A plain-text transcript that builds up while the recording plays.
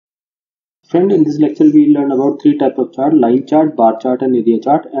Friend, in this lecture we will learn about three types of chart: line chart, bar chart and area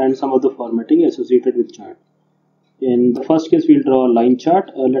chart, and some of the formatting associated with chart. In the first case we will draw a line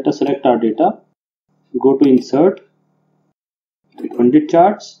chart. Let us select our data, go to insert, recommended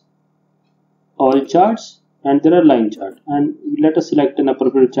charts, all charts, and there are line chart, and let us select an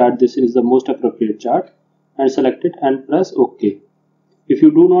appropriate chart. This is the most appropriate chart, and select it and press OK. If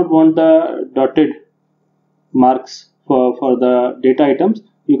you do not want the dotted marks for the data items,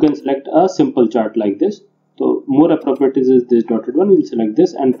 you can select a simple chart like this. So more appropriate is this dotted one. We'll select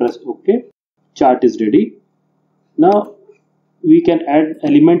this and press OK. Chart is ready. Now we can add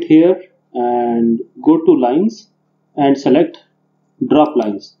element here and go to lines and select drop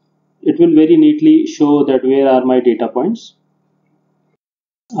lines. It will very neatly show that where are my data points.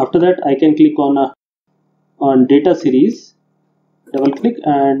 After that I can click on data series, double click,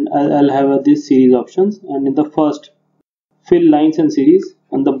 and I'll have this series options, and in the first fill lines and series,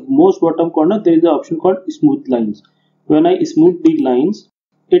 on the most bottom corner there is an option called smooth lines. When I smooth the lines,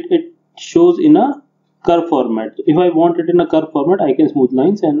 it shows in a curve format. If I want it in a curve format, I can smooth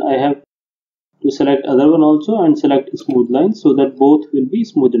lines, and I have to select other one also and select smooth lines so that both will be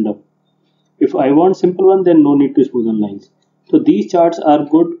smoothened up. If I want simple one, then no need to smoothen lines. So these charts are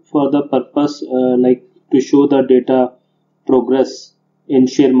good for the purpose like to show the data progress in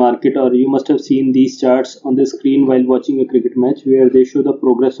share market, or you must have seen these charts on the screen while watching a cricket match where they show the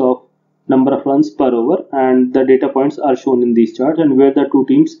progress of number of runs per over, and the data points are shown in these charts and where the two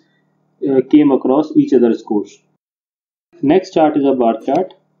teams came across each other's scores. Next chart is a bar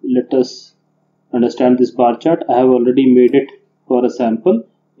chart. Let us understand this bar chart. I have already made it for a sample.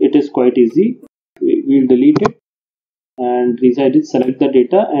 It is quite easy. We'll delete it and reside it, select the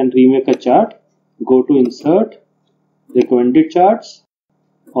data and remake a chart. Go to insert, recommended charts,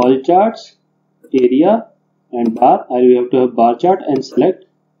 all charts, area and bar. We have to have bar chart and select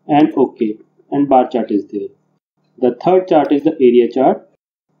and OK, and bar chart is there. The third chart is the area chart.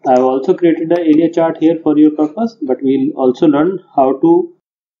 I have also created an area chart here for your purpose, but we'll also learn how to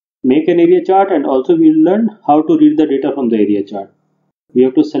make an area chart, and also we'll learn how to read the data from the area chart. We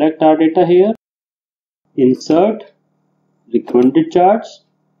have to select our data here, insert, recommended charts,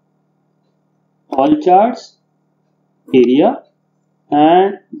 all charts, area,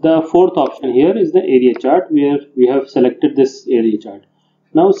 and the fourth option here is the area chart where we have selected this area chart.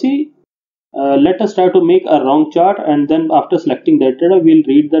 Now see, let us try to make a wrong chart, and then after selecting that data we'll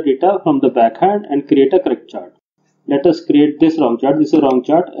read the data from the backhand and create a correct chart. Let us create this wrong chart. This is a wrong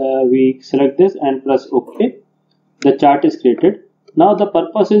chart. We select this and press OK. The chart is created. Now the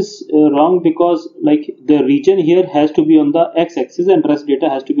purpose is wrong because like the region here has to be on the x-axis and rest data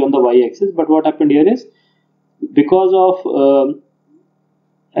has to be on the y-axis. But what happened here is, because of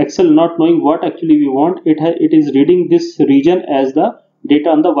Excel not knowing what actually we want, it is reading this region as the data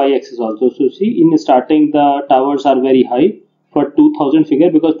on the y-axis also. So see, in starting the towers are very high for 2000 figure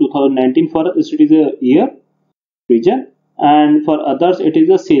because 2019 for us it is a year region, and for others it is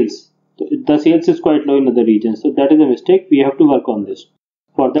a sales. So the sales is quite low in other regions, so that is a mistake. We have to work on this.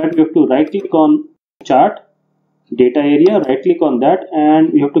 For that we have to right click on chart, data area, right click on that,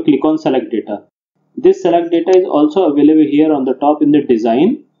 and we have to click on select data. This select data is also available here on the top in the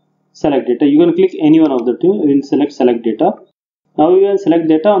design, select data. You can click any one of the two. We will select data. Now we will select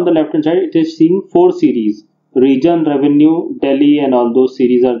data. On the left hand side it is seeing 4 series: region, revenue, Delhi, and all those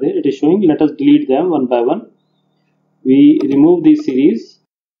series are there. It is showing. Let us delete them one by one. We remove these series,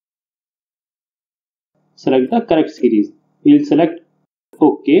 select the correct series. We will select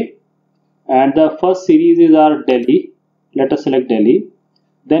OK, and the first series is our Delhi. Let us select Delhi.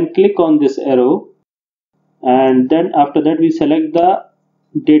 Then click on this arrow, and then after that we select the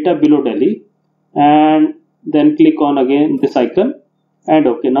data below Delhi, and then click on again this icon and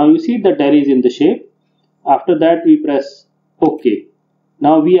OK. Now you see the Delhi is in the shape. After that we press OK.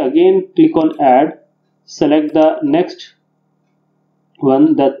 Now we again click on add, select the next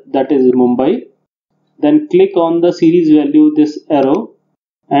one, that is Mumbai. Then click on the series value, this arrow,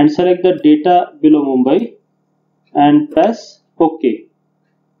 and select the data below Mumbai and press OK.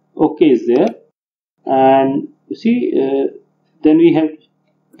 OK is there, and you see then we have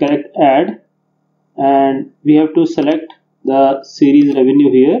correct add, and we have to select the series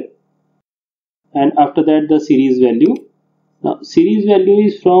revenue here, and after that the series value. Now series value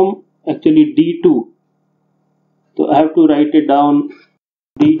is from actually D2, so I have to write it down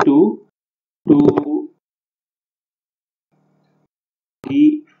D2 to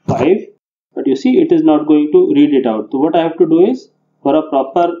D5, but you see it is not going to read it out. So what I have to do is, for a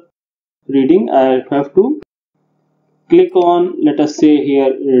proper reading I have to click on, let us say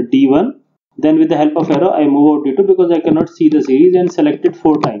here D1, then with the help of arrow I move out D2 because I cannot see the series, and select it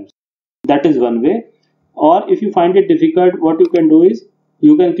 4 times. That is one way. Or if you find it difficult, what you can do is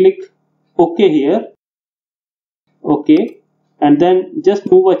you can click OK here, OK, and then just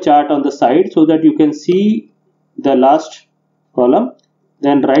move a chart on the side so that you can see the last column.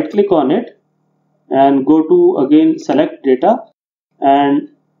 Then right click on it and go to again select data and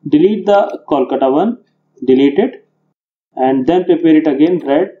delete the Kolkata one, delete it, and then prepare it again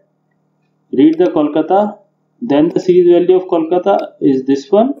red. Read the Kolkata, then the series value of Kolkata is this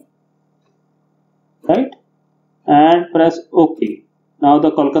one, right? And press OK. Now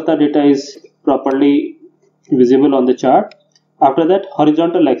the Kolkata data is properly visible on the chart. After that,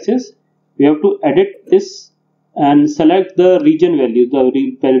 horizontal axis, we have to edit this and select the region values,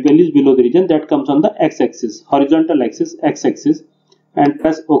 the values below the region that comes on the x-axis, horizontal axis, x-axis, and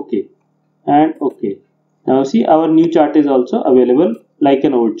press OK and OK. Now see, our new chart is also available like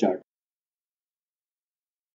an old chart.